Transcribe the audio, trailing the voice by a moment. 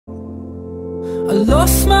I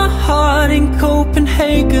lost my heart in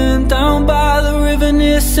Copenhagen, down by the river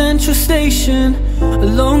near Central Station. A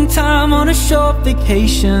long time on a short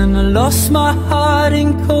vacation. I lost my heart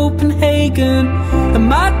in Copenhagen, and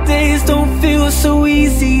my days don't feel so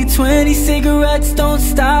easy. 20 cigarettes don't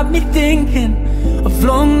stop me thinking of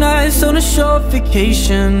long nights on a short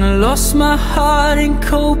vacation. I lost my heart in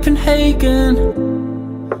Copenhagen.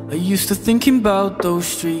 I used to thinking about those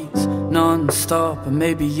streets non-stop, but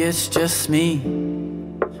maybe it's just me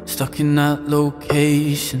stuck in that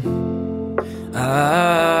location.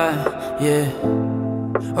 Yeah.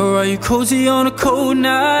 Or are you cozy on a cold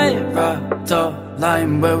night, wrapped up,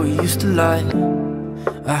 lying where we used to lie?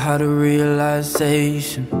 I had a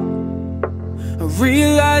realization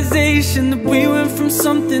that we went from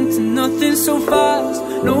something to nothing so fast.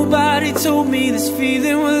 Nobody told me this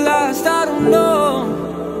feeling would last. I don't know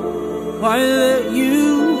why I let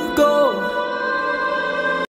you